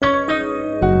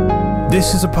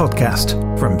This is a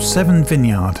podcast from Seven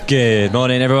Vineyard. Good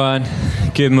morning, everyone.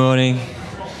 Good morning.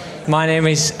 My name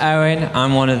is Owen.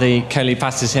 I'm one of the co-lead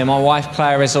pastors here. My wife,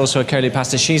 Claire, is also a co-lead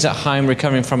pastor. She's at home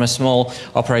recovering from a small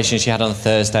operation she had on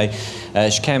Thursday.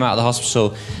 She came out of the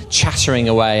hospital chattering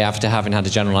away after having had a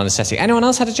general anaesthetic. Anyone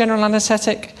else had a general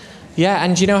anaesthetic? Yeah,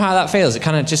 and do you know how that feels? It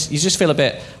kind of you just feel a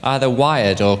bit either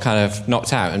wired or kind of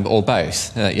knocked out, or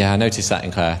both. Yeah, I noticed that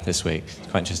in Claire this week.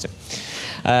 It's quite interesting.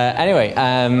 Anyway,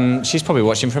 she's probably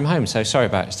watching from home, so sorry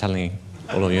about telling you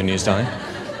all of your news, darling.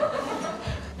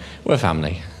 We're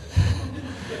family.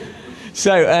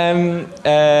 So,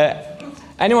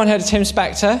 anyone heard of Tim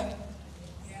Spector?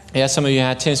 Yeah, some of you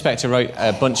had. Tim Spector wrote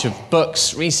a bunch of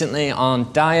books recently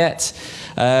on diet.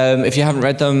 If you haven't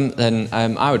read them, then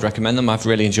I would recommend them. I've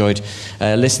really enjoyed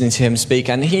listening to him speak.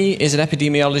 And he is an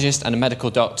epidemiologist and a medical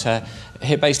doctor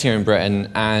based here in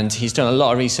Britain, and he's done a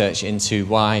lot of research into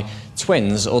why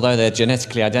twins, although they're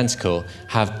genetically identical,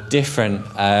 have different,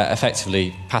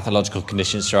 effectively pathological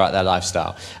conditions throughout their life.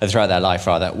 And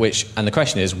the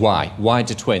question is why? Why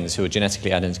do twins who are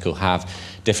genetically identical have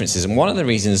differences? And one of the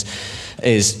reasons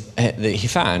is that he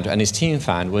found, and his team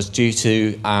found, was due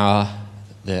to our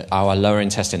lower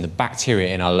intestine, the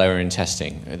bacteria in our lower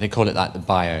intestine. They call it like the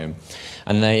biome.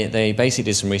 And they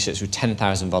basically did some research with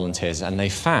 10,000 volunteers, and they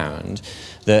found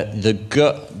that the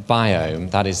gut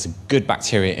biome, that is the good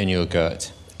bacteria in your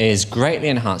gut, is greatly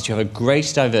enhanced. You have a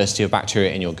greater diversity of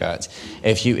bacteria in your gut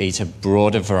if you eat a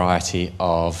broader variety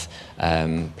of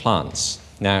plants.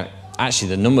 Now, actually,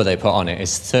 the number they put on it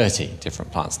is 30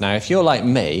 different plants. Now, if you're like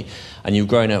me and you've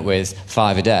grown up with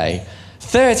 5 a day,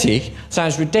 30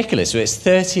 sounds ridiculous. So it's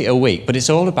 30 a week, but it's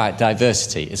all about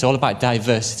diversity. It's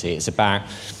about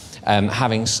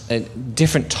having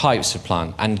different types of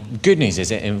plant. And good news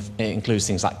is it includes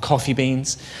things like coffee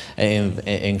beans, it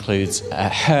includes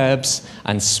herbs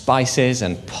and spices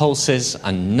and pulses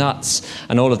and nuts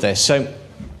and all of this. So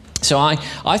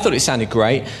I thought it sounded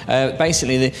great.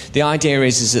 Basically, the idea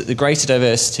is that the greater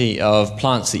diversity of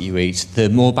plants that you eat, the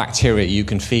more bacteria you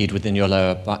can feed within your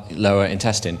lower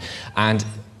intestine, and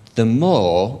the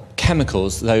more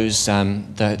chemicals those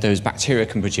bacteria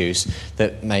can produce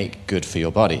that make good for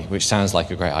your body, which sounds like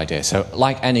a great idea. So,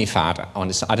 like any fad, I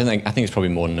think it's probably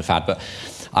more than a fad, but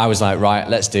I was like, right,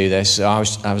 let's do this. So I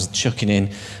was chucking in,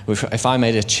 if I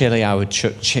made a chili, I would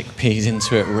chuck chickpeas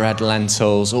into it, red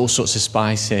lentils, all sorts of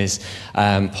spices,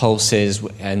 pulses,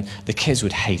 and the kids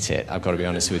would hate it, I've got to be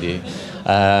honest with you.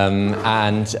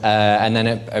 And then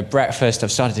at breakfast,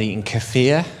 I've started eating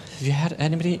kefir. Have you had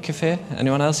anybody eat kefir?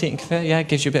 Anyone else eating kefir? Yeah, it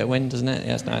gives you a bit of wind, doesn't it?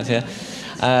 Yeah, it's nice, yeah.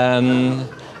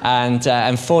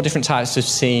 And 4 different types of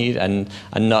seed and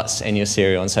nuts in your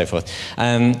cereal and so forth.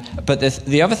 But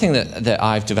the other thing that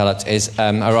I've developed is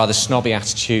a rather snobby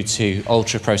attitude to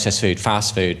ultra-processed food,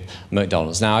 fast food,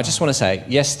 McDonald's. Now, I just want to say,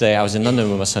 yesterday I was in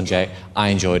London with my son Jay. I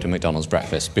enjoyed a McDonald's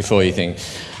breakfast, before you think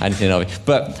anything of it.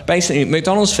 But basically,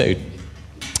 McDonald's food,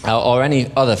 or any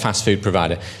other fast food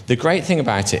provider, the great thing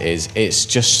about it is it's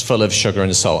just full of sugar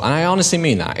and salt. And I honestly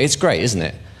mean that. It's great, isn't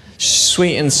it?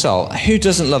 Sweet and salt. Who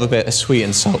doesn't love a bit of sweet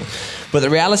and salt? But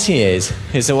the reality is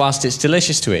that whilst it's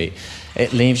delicious to eat,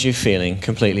 it leaves you feeling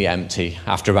completely empty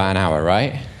after about an hour,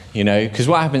 right? You know, because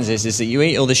what happens is that you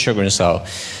eat all this sugar and salt,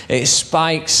 it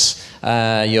spikes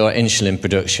your insulin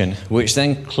production, which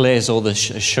then clears all the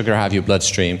sugar out of your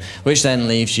bloodstream, which then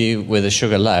leaves you with a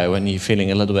sugar low and you're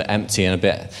feeling a little bit empty and a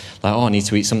bit like, oh, I need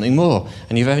to eat something more.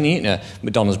 And you've only eaten a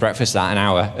McDonald's breakfast an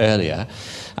hour earlier.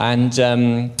 And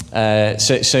so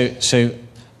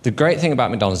the great thing about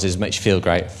McDonald's is it makes you feel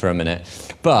great for a minute,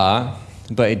 but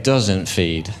it doesn't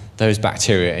feed those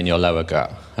bacteria in your lower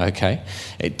gut, okay?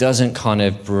 It doesn't kind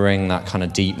of bring that kind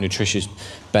of deep, nutritious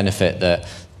benefit that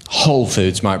whole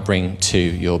foods might bring to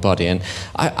your body. And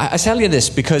I tell you this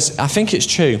because I think it's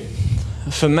true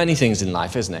for many things in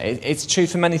life, isn't it? It's true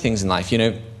for many things in life. You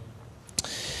know,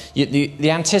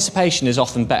 the anticipation is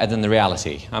often better than the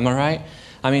reality. Am I right?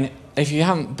 I mean, if you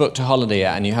haven't booked a holiday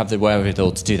yet and you have the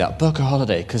wherewithal to do that, book a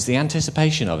holiday, because the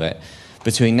anticipation of it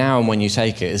between now and when you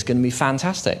take it is going to be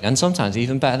fantastic, and sometimes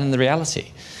even better than the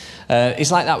reality.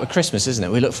 It's like that with Christmas, isn't it?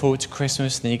 We look forward to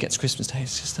Christmas, and then you get to Christmas Day,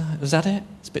 it's just, was that it?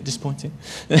 It's a bit disappointing.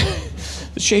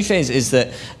 The truth is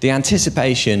that the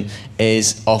anticipation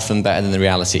is often better than the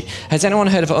reality. Has anyone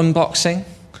heard of unboxing?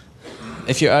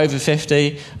 If you're over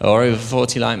 50 or over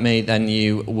 40 like me, then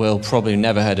you will probably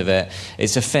never heard of it.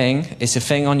 It's a thing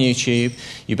on YouTube.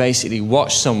 You basically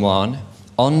watch someone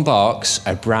unbox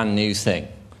a brand new thing.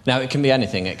 Now, it can be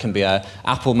anything. It can be an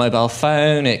Apple mobile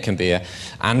phone. It can be an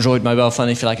Android mobile phone,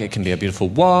 if you like. It can be a beautiful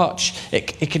watch.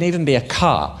 It can even be a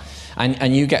car.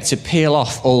 and you get to peel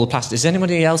off all the plastic. Does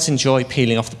anybody else enjoy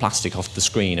peeling off the plastic off the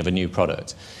screen of a new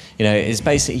product? You know, it's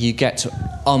basically you get to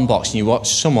unbox and you watch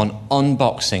someone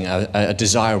unboxing a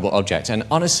desirable object. And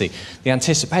honestly, the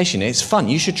anticipation, it's fun.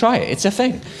 You should try it. It's a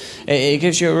thing. It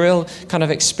gives you a real kind of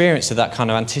experience of that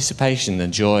kind of anticipation, the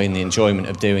joy and the enjoyment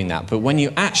of doing that. But when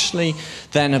you actually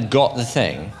then have got the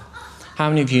thing, how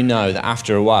many of you know that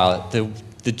after a while,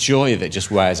 the joy of it just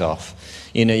wears off?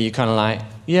 You know, you're kind of like,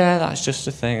 yeah, that's just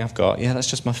a thing I've got. Yeah, that's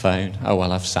just my phone. Oh,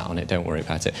 well, I've sat on it. Don't worry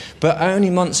about it. But only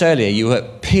months earlier, you were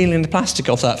peeling the plastic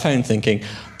off that phone thinking,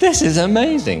 this is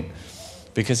amazing.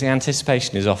 Because the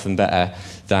anticipation is often better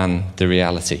than the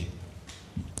reality.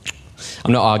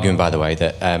 I'm not arguing, by the way,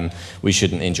 that we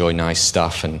shouldn't enjoy nice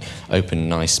stuff and open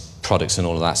nice products and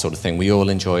all of that sort of thing. We all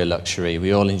enjoy a luxury.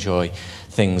 We all enjoy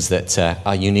things that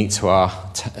are unique to our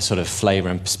sort of flavour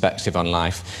and perspective on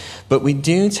life. But we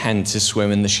do tend to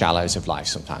swim in the shallows of life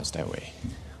sometimes, don't we?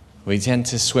 We tend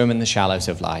to swim in the shallows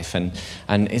of life, and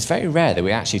it's very rare that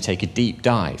we actually take a deep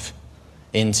dive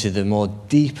into the more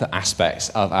deeper aspects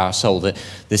of our soul,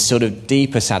 the sort of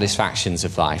deeper satisfactions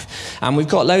of life. And we've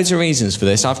got loads of reasons for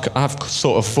this. I've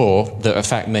sort of 4 that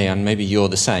affect me, and maybe you're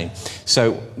the same.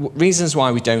 So reasons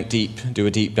why we don't do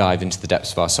a deep dive into the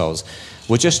depths of our souls.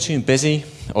 We're just too busy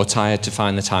or tired to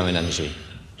find the time and energy.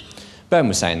 Ben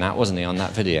was saying that, wasn't he, on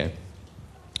that video?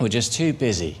 We're just too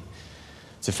busy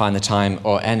to find the time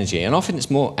or energy. And often it's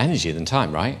more energy than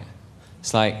time, right?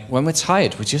 It's like when we're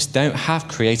tired, we just don't have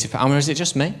creative power. Or is it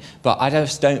just me? But I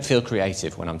just don't feel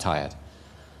creative when I'm tired.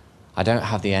 I don't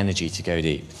have the energy to go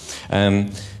deep.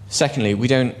 Secondly, we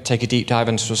don't take a deep dive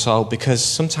into our soul because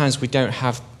sometimes we don't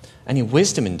have any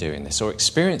wisdom in doing this or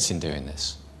experience in doing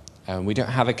this. We don't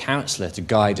have a counsellor to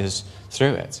guide us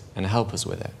through it and help us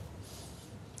with it.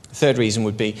 The third reason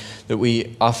would be that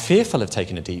we are fearful of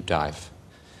taking a deep dive.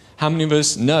 How many of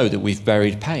us know that we've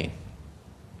buried pain?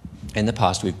 In the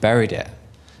past, we've buried it.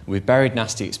 We've buried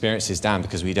nasty experiences down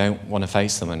because we don't want to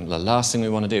face them, and the last thing we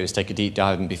want to do is take a deep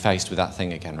dive and be faced with that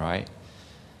thing again, right?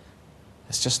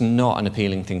 It's just not an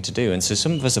appealing thing to do, and so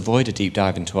some of us avoid a deep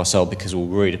dive into our soul because we're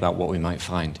worried about what we might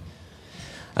find.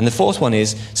 And the fourth one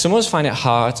is, some of us find it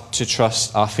hard to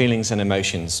trust our feelings and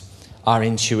emotions, our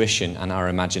intuition and our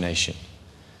imagination.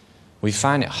 We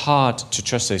find it hard to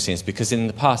trust those things because in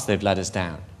the past they've let us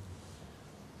down.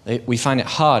 We find it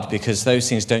hard because those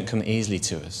things don't come easily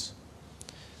to us.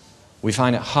 We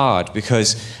find it hard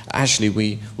because actually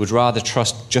we would rather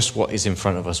trust just what is in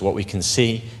front of us, what we can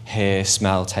see, hear,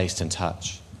 smell, taste and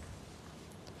touch.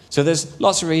 So there's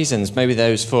lots of reasons, maybe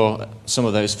some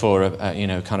of those four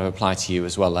kind of apply to you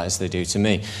as well as they do to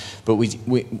me. But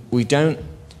we don't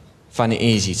find it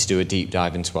easy to do a deep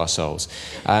dive into our souls.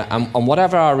 And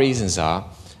whatever our reasons are,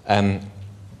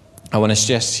 I want to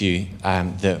suggest to you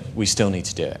that we still need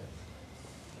to do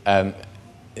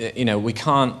it. We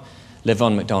can't live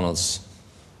on McDonald's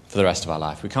for the rest of our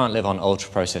life. We can't live on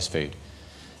ultra-processed food.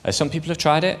 Some people have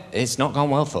tried it. It's not gone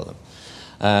well for them.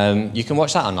 You can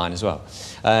watch that online as well.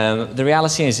 The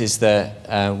reality is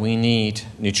that we need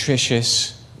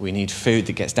we need food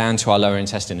that gets down to our lower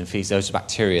intestine and feeds those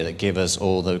bacteria that give us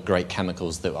all the great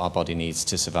chemicals that our body needs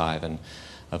to survive and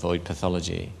avoid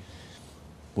pathology.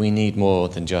 We need more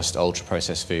than just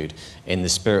ultra-processed food in the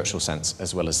spiritual sense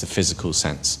as well as the physical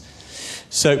sense.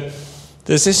 So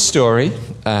there's this story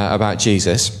about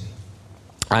Jesus,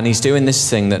 and he's doing this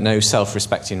thing that no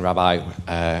self-respecting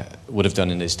rabbi would have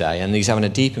done in his day, and he's having a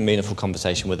deep and meaningful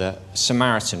conversation with a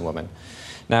Samaritan woman.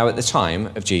 Now, at the time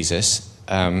of Jesus,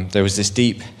 there was this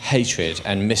deep hatred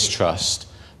and mistrust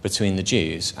between the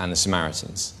Jews and the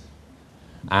Samaritans.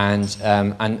 And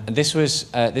this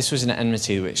was an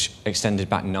enmity which extended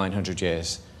back 900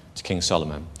 years to King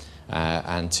Solomon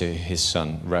and to his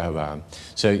son Rehoboam.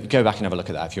 So go back and have a look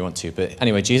at that if you want to. But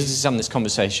anyway, Jesus is having this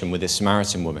conversation with this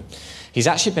Samaritan woman. He's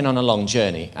actually been on a long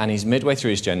journey, and he's midway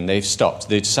through his journey. They've stopped.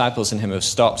 The disciples and him have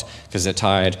stopped because they're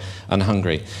tired and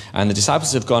hungry. And the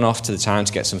disciples have gone off to the town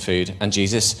to get some food, and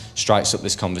Jesus strikes up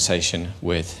this conversation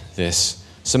with this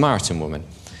Samaritan woman.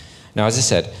 Now, as I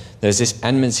said, there's this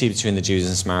enmity between the Jews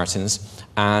and Samaritans,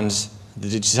 and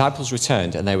the disciples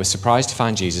returned, and they were surprised to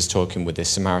find Jesus talking with this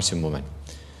Samaritan woman.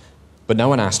 But no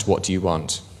one asked, "What do you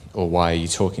want?" or "Why are you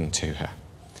talking to her?"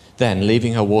 Then,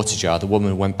 leaving her water jar, the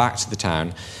woman went back to the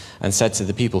town and said to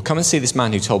the people, "Come and see this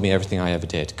man who told me everything I ever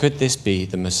did. Could this be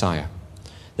the Messiah?"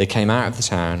 They came out of the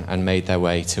town and made their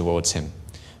way towards him.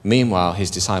 Meanwhile,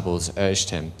 his disciples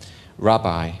urged him,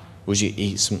 "Rabbi, would you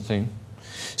eat something?"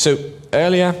 So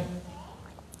earlier,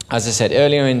 as I said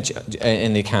earlier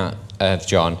in the account of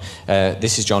John,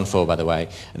 this is John 4, by the way,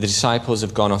 the disciples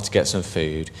have gone off to get some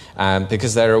food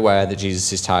because they're aware that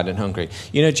Jesus is tired and hungry.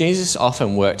 You know, Jesus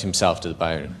often worked himself to the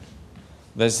bone.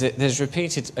 There's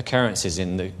repeated occurrences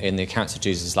in the accounts of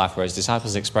Jesus' life where his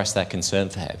disciples express their concern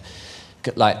for him.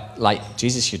 Like,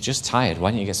 Jesus, you're just tired.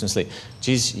 Why don't you get some sleep?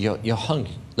 Jesus, you're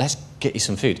hungry. Let's get you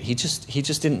some food. He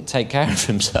just didn't take care of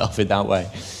himself in that way.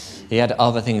 He had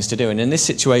other things to do. And in this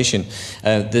situation,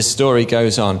 the story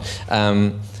goes on.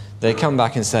 They come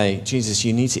back and say, Jesus,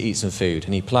 you need to eat some food.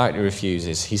 And he politely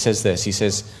refuses. He says this. He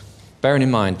says, bearing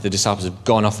in mind the disciples have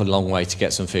gone off a long way to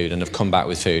get some food and have come back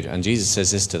with food. And Jesus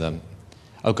says this to them.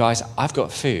 Oh, guys, I've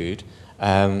got food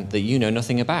that you know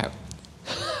nothing about.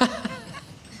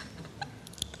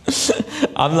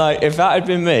 I'm like, if that had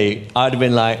been me, I'd have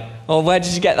been like, oh, where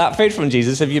did you get that food from,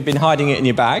 Jesus? Have you been hiding it in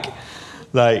your bag?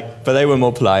 But they were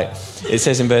more polite. It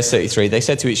says in verse 33, they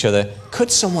said to each other,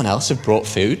 could someone else have brought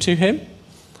food to him?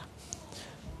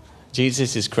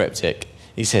 Jesus is cryptic.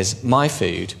 He says, my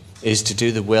food is to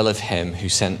do the will of him who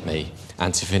sent me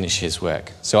and to finish his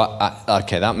work. So,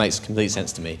 okay, that makes complete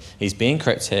sense to me. He's being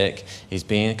cryptic, he's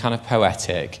being kind of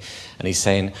poetic, and he's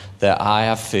saying that I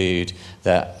have food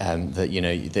that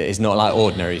is not like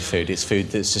ordinary food. It's food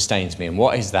that sustains me. And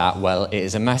what is that? Well, it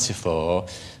is a metaphor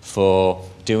for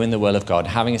doing the will of God,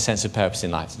 having a sense of purpose in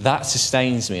life. That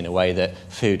sustains me in a way that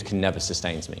food can never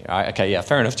sustain me. Right? Okay, yeah,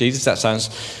 fair enough, Jesus. That sounds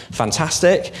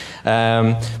fantastic.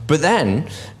 But then,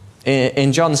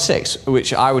 in John 6,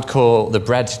 which I would call the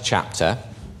bread chapter,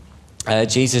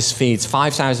 Jesus feeds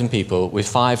 5,000 people with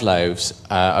 5 loaves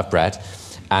of bread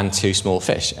and 2 small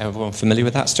fish. Everyone familiar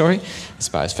with that story? It's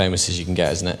about as famous as you can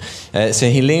get, isn't it? So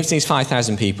he leaves these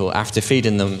 5,000 people after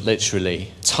feeding them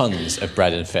literally tons of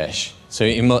bread and fish. So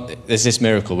there's this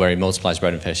miracle where he multiplies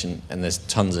bread and fish and there's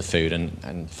tons of food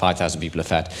and 5,000 people are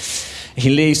fed. He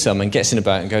leaves them and gets in a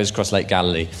boat and goes across Lake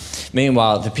Galilee.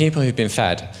 Meanwhile, the people who've been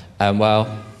fed,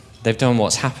 they've done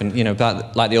what's happened,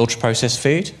 like the ultra-processed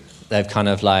food. They've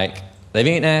they've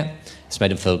eaten it, it's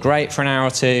made them feel great for an hour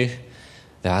or two.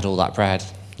 They had all that bread,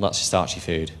 lots of starchy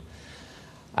food.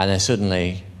 And then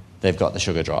suddenly, they've got the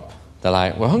sugar drop. They're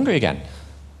like, we're hungry again.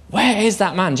 Where is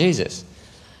that man, Jesus?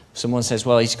 Someone says,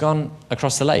 well, he's gone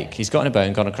across the lake. He's got in a boat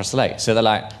and gone across the lake. So they're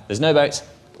like, there's no boats.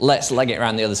 Let's leg it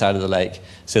around the other side of the lake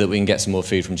so that we can get some more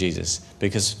food from Jesus.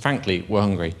 Because, frankly, we're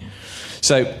hungry.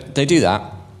 So they do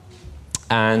that.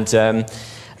 And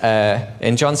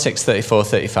in John 6, 34,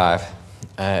 35,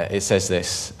 it says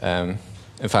this.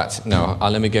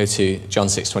 Let me go to John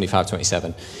 6, 25,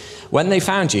 27. When they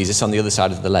found Jesus on the other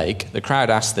side of the lake, the crowd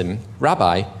asked him,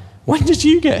 Rabbi, when did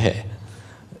you get here?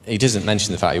 He doesn't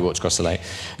mention the fact he walked across the lake.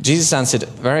 Jesus answered,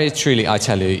 very truly, I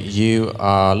tell you, you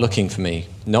are looking for me,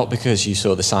 not because you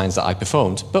saw the signs that I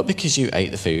performed, but because you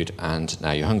ate the food and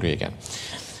now you're hungry again.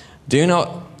 Do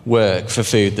not work for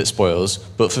food that spoils,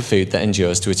 but for food that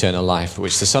endures to eternal life,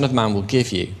 which the Son of Man will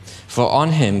give you. For on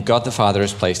him, God the Father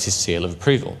has placed his seal of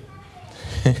approval.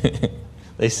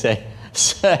 They say,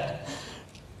 Sir,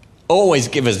 always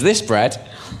give us this bread.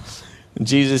 And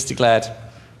Jesus declared,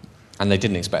 and they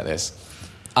didn't expect this,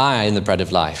 I am the bread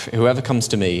of life. Whoever comes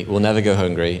to me will never go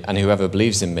hungry, and whoever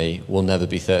believes in me will never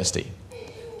be thirsty.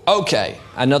 Okay,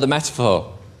 another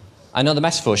metaphor.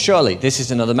 Surely this is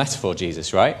another metaphor,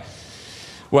 Jesus, right?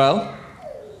 Well,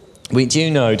 we do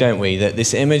know, don't we, that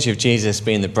this image of Jesus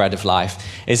being the bread of life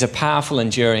is a powerful,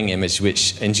 enduring image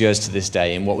which endures to this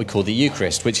day in what we call the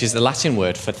Eucharist, which is the Latin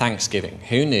word for thanksgiving.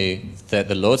 Who knew that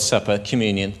the Lord's Supper,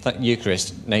 communion,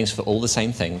 Eucharist, names for all the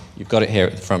same thing? You've got it here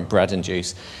at the front, bread and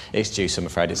juice. It's juice, I'm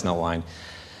afraid, it's not wine.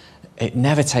 It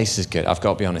never tastes as good, I've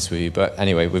got to be honest with you, but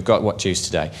anyway, we've got what juice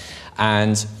today.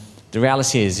 And the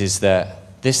reality is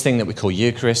that this thing that we call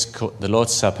Eucharist, the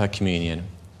Lord's Supper, communion,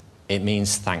 it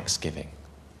means thanksgiving.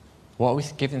 What are we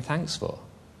giving thanks for?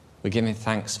 We're giving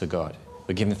thanks for God.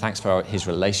 We're giving thanks for his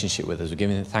relationship with us. We're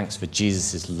giving thanks for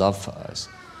Jesus' love for us.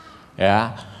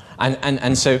 Yeah?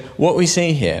 And so what we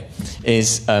see here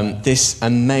is this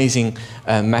amazing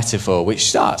metaphor, which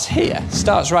starts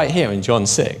right here in John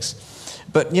 6.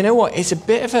 But you know what? It's a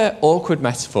bit of an awkward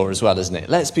metaphor as well, isn't it?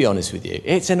 Let's be honest with you.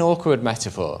 It's an awkward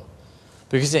metaphor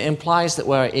because it implies that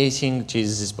we're eating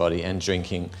Jesus' body and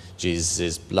drinking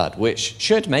Jesus' blood, which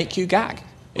should make you gag.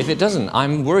 If it doesn't,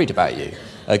 I'm worried about you,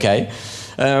 okay?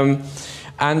 And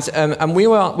we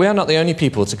are not the only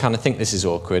people to kind of think this is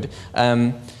awkward,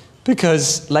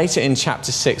 because later in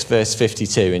chapter 6, verse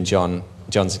 52 in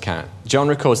John's account, John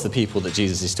records the people that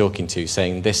Jesus is talking to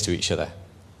saying this to each other.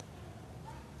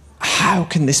 How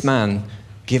can this man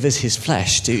give us his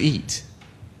flesh to eat?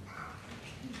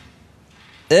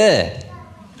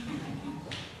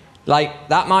 Like,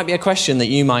 that might be a question that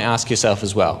you might ask yourself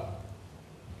as well.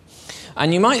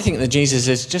 And you might think that Jesus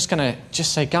is just going to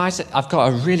just say, guys, I've got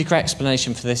a really great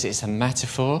explanation for this. It's a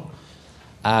metaphor.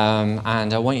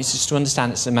 And I want you just to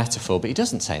understand it's a metaphor. But he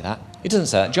doesn't say that. He doesn't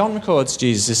say that. John records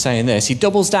Jesus as saying this. He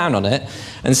doubles down on it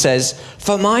and says,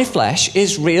 "For my flesh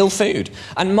is real food,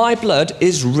 and my blood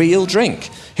is real drink.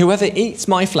 Whoever eats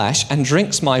my flesh and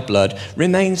drinks my blood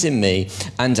remains in me,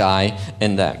 and I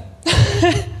in them."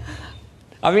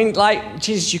 I mean, like,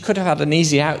 Jesus, you could have had an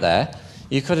easy out there.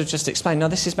 You could have just explained, no,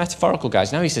 this is metaphorical,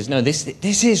 guys. No, he says, no, this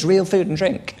is real food and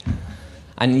drink.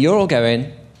 And you're all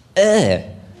going, ugh.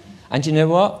 And you know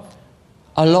what?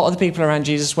 A lot of the people around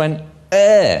Jesus went,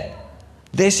 ugh.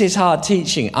 This is hard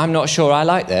teaching. I'm not sure I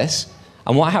like this.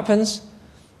 And what happens?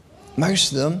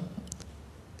 Most of them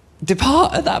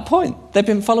depart at that point. They've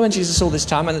been following Jesus all this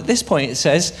time. And at this point, it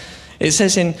says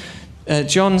in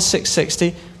John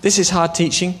 6:60, this is hard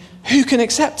teaching. Who can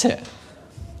accept it?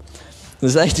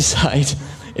 As they decide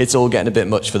it's all getting a bit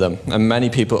much for them. And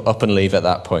many people up and leave at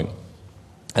that point.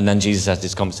 And then Jesus has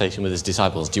this conversation with his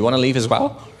disciples. Do you want to leave as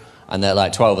well? And they're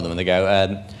like 12 of them. And they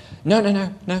go,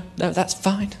 no, that's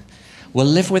fine. We'll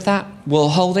live with that. We'll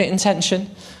hold it in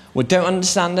tension. We don't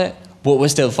understand it, but we're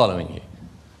still following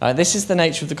you. This is the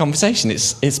nature of the conversation.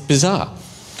 It's bizarre.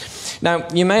 Now,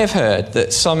 you may have heard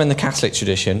that some in the Catholic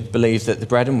tradition believe that the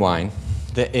bread and wine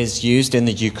that is used in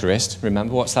the Eucharist,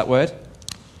 remember what's that word?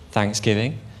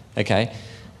 Thanksgiving, okay?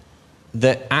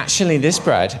 That actually this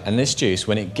bread and this juice,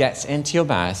 when it gets into your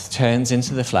mouth, turns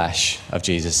into the flesh of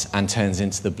Jesus and turns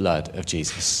into the blood of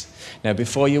Jesus. Now,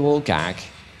 before you all gag,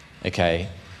 okay,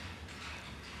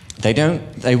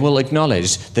 they will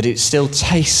acknowledge that it still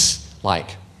tastes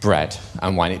like bread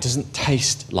and wine. It doesn't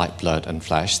taste like blood and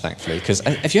flesh, thankfully, because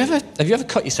have you ever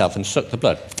cut yourself and sucked the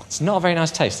blood? It's not a very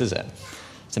nice taste, is it?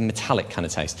 It's a metallic kind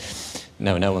of taste.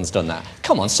 No one's done that.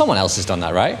 Come on, someone else has done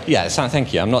that, right? Yeah,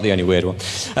 thank you. I'm not the only weird one.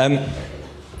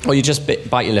 Or you just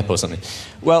bite your lip or something.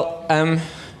 Well,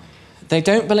 they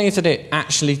don't believe that it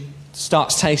actually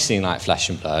starts tasting like flesh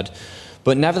and blood,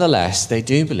 but nevertheless, they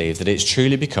do believe that it's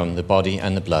truly become the body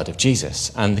and the blood of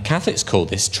Jesus. And the Catholics call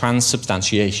this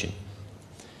transubstantiation.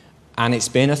 And it's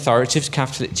been authoritative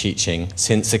Catholic teaching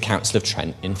since the Council of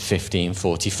Trent in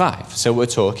 1545. So we're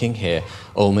talking here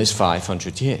almost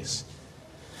 500 years.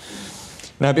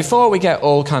 Now, before we get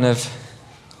all kind of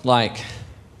like,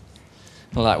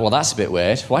 well, that's a bit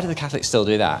weird. Why do the Catholics still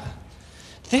do that?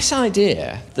 This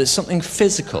idea that something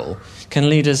physical can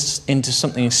lead us into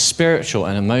something spiritual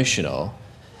and emotional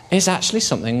is actually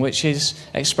something which is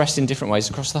expressed in different ways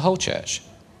across the whole church.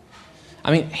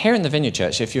 I mean, here in the Vineyard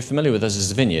Church, if you're familiar with us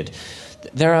as a vineyard,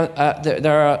 there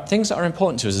are things that are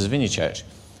important to us as a Vineyard Church.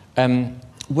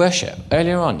 Worship.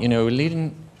 Earlier on,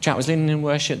 Jack was leading in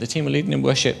worship, the team were leading in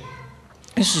worship.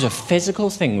 This was a physical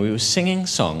thing. We were singing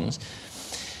songs.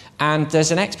 And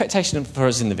there's an expectation for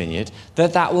us in the Vineyard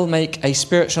that will make a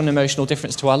spiritual and emotional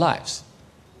difference to our lives.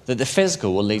 That the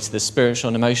physical will lead to the spiritual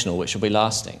and emotional, which will be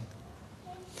lasting.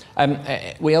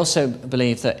 We also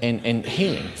believe that in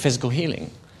healing, physical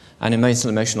healing, and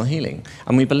emotional healing.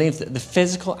 And we believe that the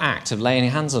physical act of laying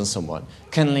hands on someone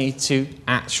can lead to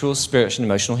actual spiritual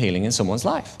and emotional healing in someone's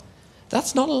life.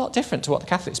 That's not a lot different to what the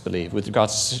Catholics believe with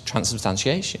regards to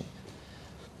transubstantiation.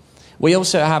 We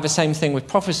also have the same thing with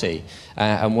prophecy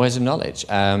and words of knowledge,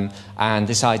 and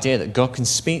this idea that God can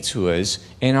speak to us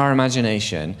in our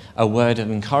imagination a word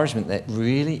of encouragement that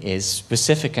really is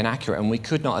specific and accurate, and we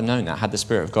could not have known that had the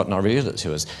Spirit of God not revealed it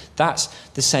to us. That's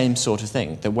the same sort of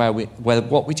thing, that where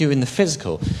what we do in the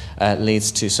physical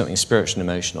leads to something spiritual and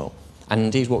emotional. And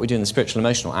indeed, what we do in the spiritual and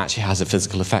emotional actually has a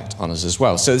physical effect on us as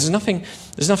well. So there's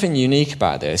nothing unique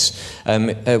about this.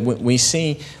 We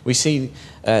see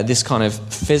this kind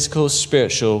of physical,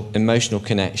 spiritual, emotional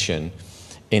connection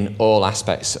in all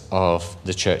aspects of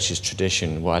the church's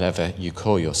tradition, whatever you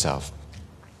call yourself.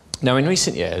 Now, in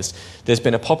recent years, there's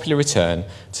been a popular return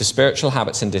to spiritual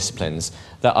habits and disciplines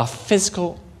that are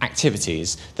physical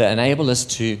activities that enable us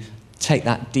to take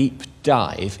that deep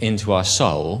dive into our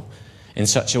soul in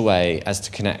such a way as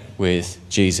to connect with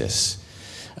Jesus.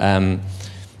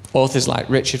 Authors like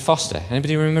Richard Foster.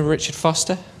 Anybody remember Richard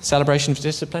Foster? Celebration for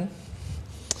Discipline?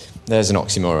 There's an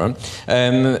oxymoron.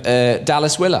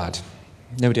 Dallas Willard.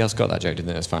 Nobody else got that joke, did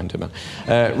they? That's fine, don't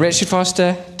matter. Richard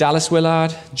Foster, Dallas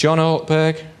Willard, John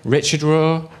Ortberg, Richard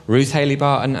Rohr, Ruth Haley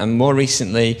Barton, and more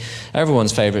recently,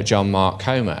 everyone's favourite John Mark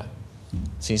Comer.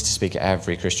 Seems to speak at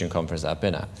every Christian conference that I've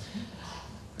been at.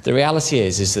 The reality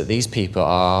is that these people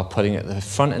are putting at the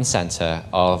front and centre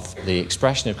of the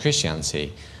expression of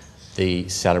Christianity the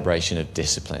celebration of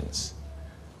disciplines,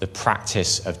 the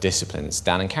practice of disciplines.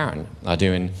 Dan and Karen are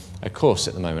doing a course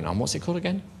at the moment on, what's it called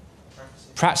again?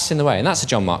 Practicing the Way, and that's a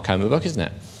John Mark Comer book, isn't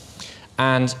it?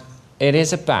 And it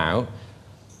is about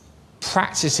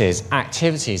practices,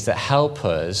 activities that help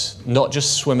us not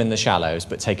just swim in the shallows,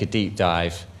 but take a deep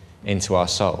dive into our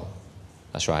soul.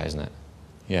 That's right, isn't it?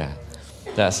 Yeah,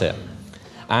 that's it.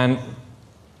 And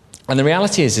the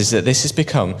reality is that this has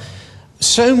become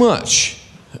so much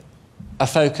a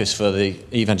focus for the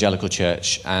evangelical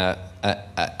church.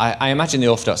 I imagine the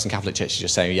Orthodox and Catholic churches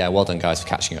just saying, yeah, well done, guys, for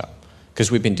catching up, because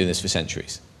we've been doing this for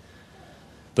centuries.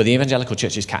 But the evangelical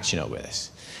church is catching up with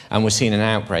this. And we're seeing an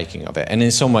outbreaking of it. And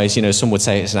in some ways, some would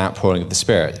say it's an outpouring of the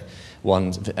Spirit.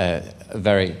 One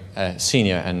very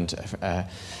senior and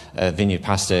vineyard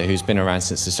pastor who's been around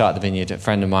since the start of the vineyard, a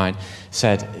friend of mine,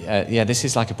 said, yeah, this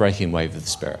is like a breaking wave of the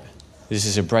Spirit. This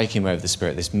is a breaking wave of the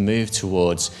Spirit, this move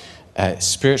towards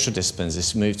spiritual disciplines,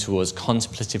 this move towards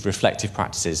contemplative, reflective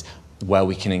practices where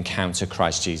we can encounter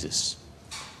Christ Jesus.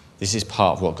 This is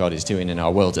part of what God is doing in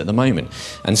our world at the moment,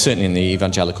 and certainly in the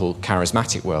evangelical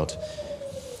charismatic world.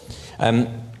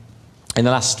 In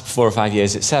the last 4 or 5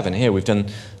 years at Seven here, we've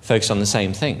focused on the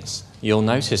same things. You'll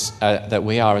notice that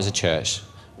we are, as a church,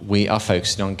 we are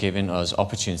focusing on giving us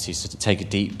opportunities to take a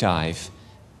deep dive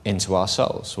into our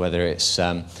souls, whether it's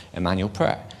Emmanuel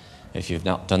Prayer. If you've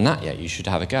not done that yet, you should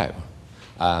have a go.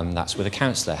 That's with a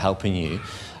counsellor helping you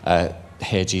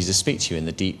hear Jesus speak to you in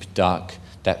the deep, dark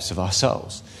depths of our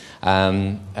souls.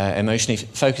 Emotionally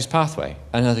focused pathway,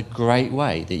 another great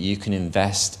way that you can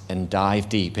invest and dive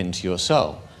deep into your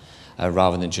soul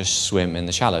rather than just swim in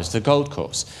the shallows. The Gold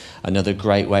Course, another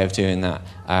great way of doing that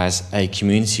as a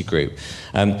community group.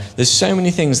 There's so many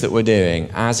things that we're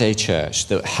doing as a church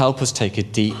that help us take a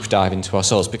deep dive into our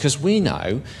souls, because we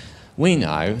know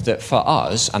that for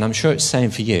us, and I'm sure it's the same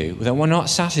for you, that we're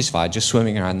not satisfied just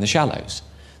swimming around the shallows.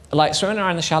 Like, swimming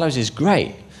around the shallows is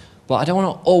great, but I don't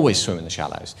want to always swim in the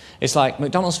shallows. It's like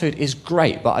McDonald's food is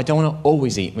great, but I don't want to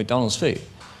always eat McDonald's food.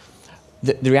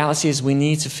 The reality is we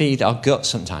need to feed our gut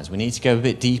sometimes. We need to go a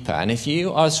bit deeper. And if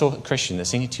you are a sort of Christian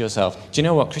that's thinking to yourself, do you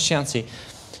know what, Christianity,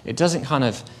 it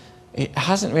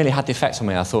hasn't really had the effect on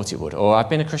me I thought it would. Or I've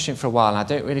been a Christian for a while and I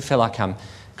don't really feel like I'm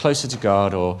closer to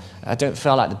God, or I don't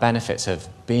feel like the benefits of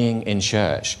being in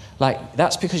church. Like,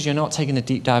 that's because you're not taking a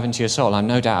deep dive into your soul. I'm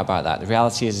no doubt about that. The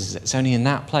reality is it's only in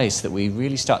that place that we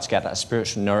really start to get that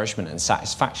spiritual nourishment and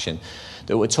satisfaction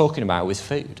that we're talking about with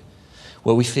food,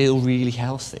 where we feel really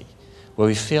healthy, where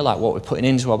we feel like what we're putting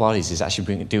into our bodies is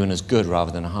actually doing us good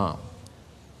rather than harm.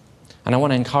 And I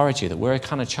want to encourage you that we're a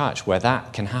kind of church where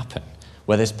that can happen,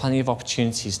 where there's plenty of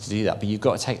opportunities to do that, but you've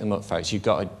got to take them up, folks. You've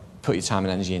got to put your time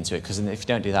and energy into it, because if you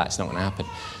don't do that, it's not going to happen.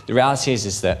 The reality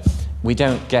is that we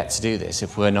don't get to do this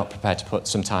if we're not prepared to put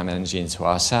some time and energy into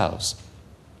ourselves.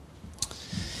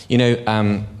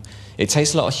 It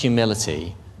takes a lot of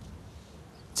humility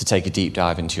to take a deep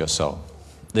dive into your soul.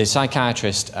 The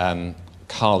psychiatrist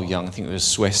Carl Jung, I think it was a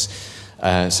Swiss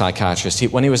psychiatrist,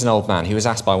 when he was an old man, he was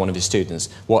asked by one of his students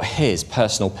what his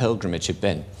personal pilgrimage had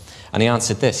been. And he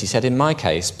answered this. He said, in my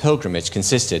case, pilgrimage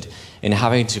consisted in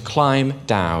having to climb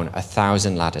down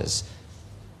 1,000 ladders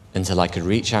until I could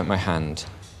reach out my hand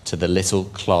to the little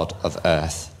clod of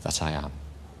earth that I am.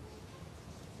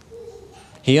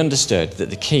 He understood that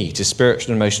the key to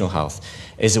spiritual and emotional health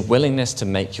is a willingness to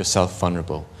make yourself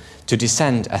vulnerable, to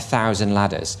descend 1,000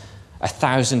 ladders,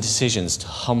 1,000 decisions to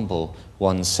humble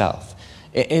oneself.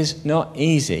 It is not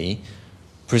easy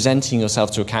presenting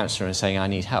yourself to a counsellor and saying, I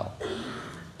need help.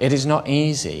 It is not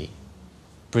easy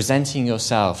presenting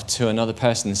yourself to another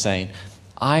person and saying,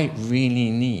 I really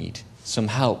need some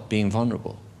help being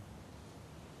vulnerable.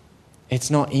 It's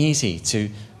not easy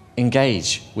to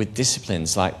engage with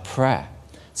disciplines like prayer.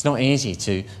 It's not easy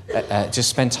to just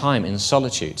spend time in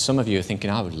solitude. Some of you are thinking,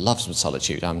 I would love some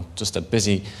solitude. I'm just a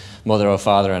busy mother or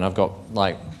father and I've got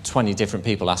like 20 different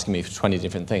people asking me for 20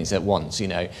 different things at once,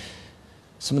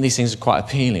 Some of these things are quite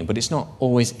appealing, but it's not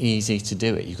always easy to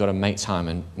do it. You've got to make time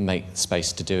and make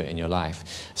space to do it in your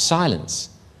life. Silence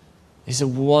is a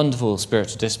wonderful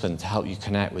spiritual discipline to help you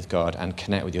connect with God and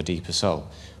connect with your deeper soul.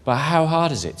 But how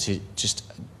hard is it to just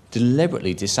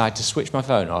deliberately decide to switch my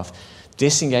phone off,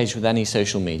 disengage with any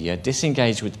social media,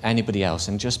 disengage with anybody else,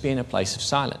 and just be in a place of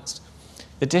silence?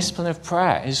 The discipline of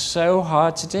prayer is so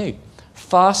hard to do.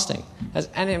 Fasting. Has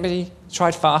anybody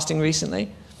tried fasting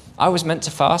recently? I was meant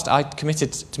to fast. I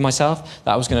committed to myself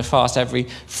that I was going to fast every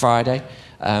Friday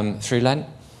through Lent.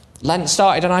 Lent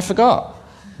started and I forgot.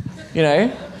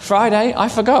 Friday, I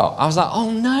forgot. I was like, oh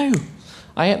no.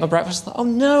 I ate my breakfast. Oh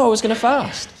no, I was going to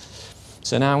fast.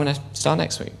 So now I'm going to start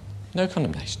next week. No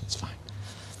condemnation, it's fine.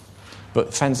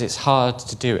 But friends, it's hard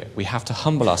to do it. We have to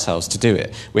humble ourselves to do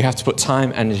it. We have to put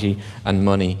time, energy, and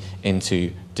money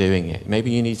into doing it.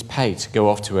 Maybe you need to pay to go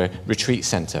off to a retreat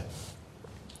centre.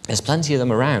 There's plenty of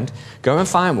them around. Go and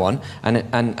find one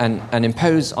and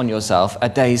impose on yourself a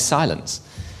day's silence.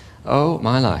 Oh,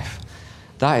 my life.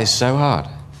 That is so hard.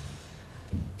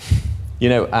 You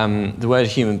know, the word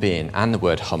human being and the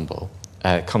word humble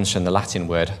comes from the Latin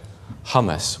word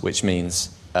humus, which means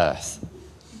earth.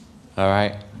 All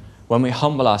right? When we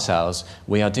humble ourselves,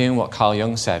 we are doing what Carl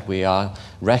Jung said. We are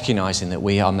recognizing that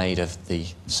we are made of the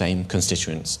same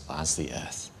constituents as the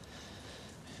earth.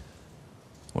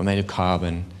 We're made of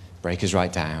carbon, breakers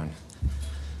right down.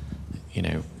 You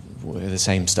know, we're the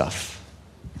same stuff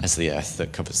as the earth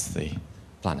that covers the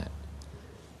planet.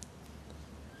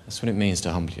 That's what it means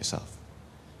to humble yourself.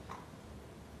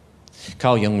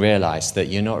 Carl Jung realized that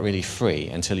you're not really free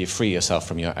until you free yourself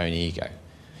from your own ego.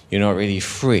 You're not really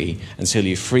free until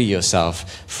you free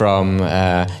yourself from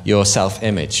your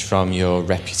self-image, from your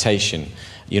reputation.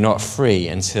 You're not free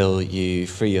until you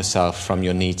free yourself from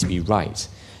your need to be right,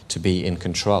 to be in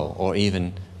control, or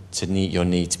even to your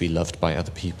need to be loved by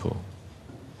other people.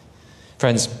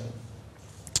 Friends,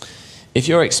 if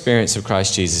your experience of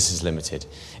Christ Jesus is limited,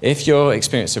 if your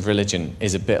experience of religion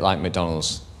is a bit like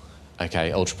McDonald's,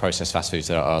 okay, ultra-processed fast foods,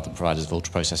 there are other providers of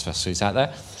ultra-processed fast foods out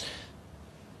there.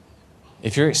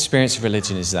 If your experience of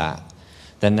religion is that,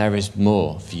 then there is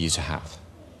more for you to have.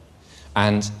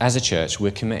 And as a church, we're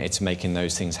committed to making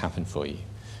those things happen for you.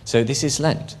 So this is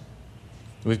Lent.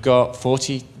 We've got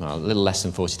a little less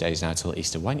than 40 days now till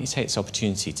Easter. Why don't you take this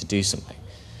opportunity to do something?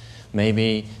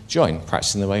 Maybe join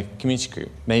Practicing the Way community group.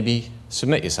 Maybe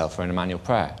submit yourself for an Emmanuel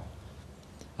prayer.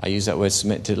 I use that word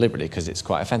submit deliberately because it's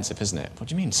quite offensive, isn't it? What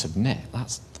do you mean submit?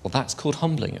 That's called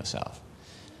humbling yourself.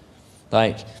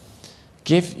 Like,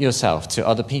 give yourself to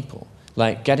other people.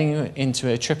 Like getting into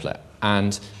a triplet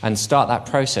and start that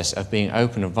process of being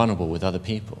open and vulnerable with other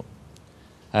people.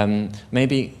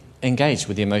 Maybe engage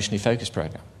with the Emotionally Focused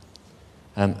program.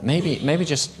 Maybe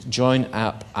just join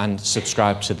up and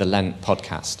subscribe to the Lent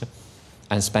podcast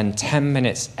and spend 10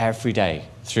 minutes every day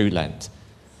through Lent.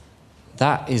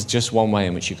 That is just one way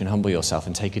in which you can humble yourself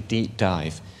and take a deep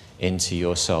dive into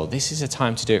your soul. This is a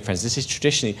time to do it, friends. This is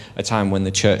traditionally a time when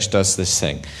the church does this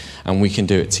thing, and we can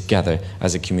do it together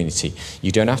as a community.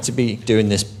 You don't have to be doing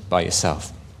this by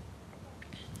yourself.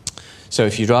 So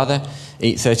if you'd rather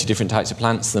eat 30 different types of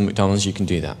plants than McDonald's, you can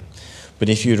do that. But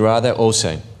if you'd rather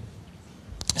also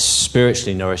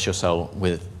spiritually nourish your soul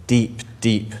with deep,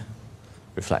 deep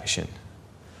reflection,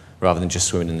 rather than just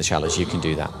swimming in the shallows, you can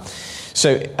do that.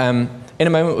 So in a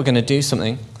moment, we're going to do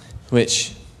something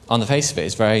which, on the face of it,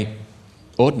 is very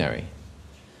ordinary.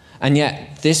 And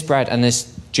yet, this bread and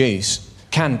this juice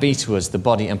can be to us the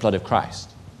body and blood of Christ.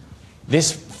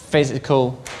 This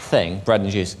physical thing, bread and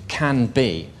juice, can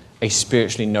be a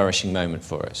spiritually nourishing moment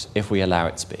for us, if we allow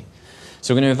it to be.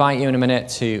 So we're going to invite you in a minute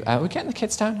to... we're getting the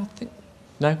kids down, I think.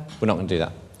 No? We're not going to do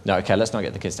that. No, okay, let's not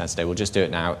get the kids down today. We'll just do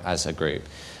it now as a group,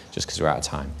 just because we're out of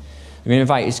time. We're going to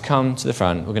invite you to come to the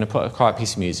front. We're going to put a quiet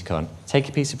piece of music on. Take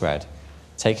a piece of bread.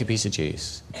 Take a piece of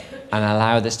juice. And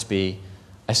allow this to be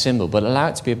a symbol, but allow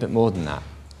it to be a bit more than that.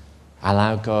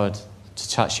 Allow God to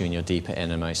touch you in your deeper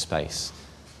innermost space.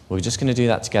 We're just going to do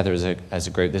that together as a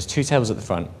group. There's 2 tables at the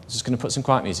front. Just going to put some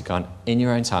quiet music on in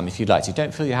your own time if you'd like to.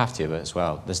 Don't feel you have to, but as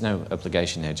well, there's no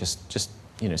obligation here. Just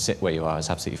sit where you are. It's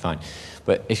absolutely fine.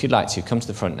 But if you'd like to, come to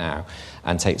the front now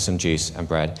and take some juice and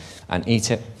bread and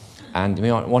eat it. And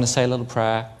we want to say a little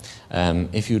prayer.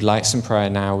 If you'd like some prayer,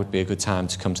 now would be a good time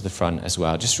to come to the front as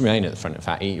well. Just remain at the front. In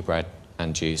fact, eat your bread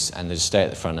and juice and just stay at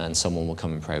the front and someone will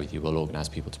come and pray with you. We'll organise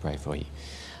people to pray for you.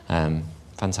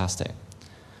 Fantastic.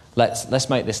 Let's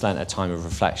make this Lent a time of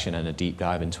reflection and a deep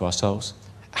dive into our souls,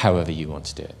 however you want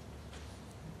to do it.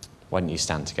 Why don't you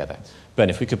stand together? Ben,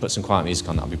 if we could put some quiet music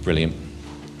on, that would be brilliant.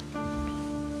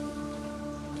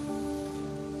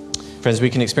 Friends, we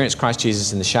can experience Christ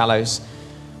Jesus in the shallows,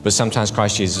 but sometimes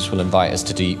Christ Jesus will invite us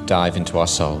to deep dive into our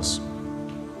souls.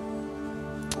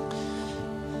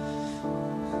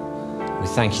 We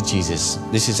thank you, Jesus.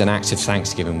 This is an act of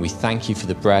thanksgiving. We thank you for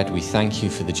the bread. We thank you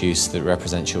for the juice that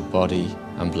represents your body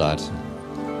and blood,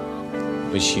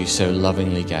 which you so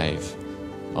lovingly gave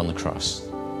on the cross.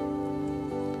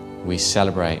 We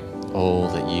celebrate all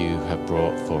that you have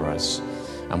brought for us,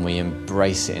 and we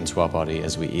embrace it into our body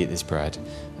as we eat this bread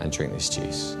and drink this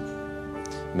juice.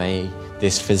 May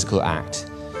this physical act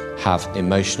have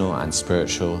emotional and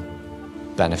spiritual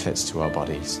benefits to our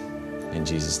bodies. In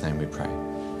Jesus' name we pray.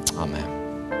 Amen.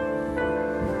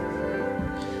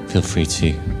 Feel free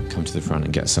to come to the front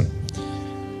and get some.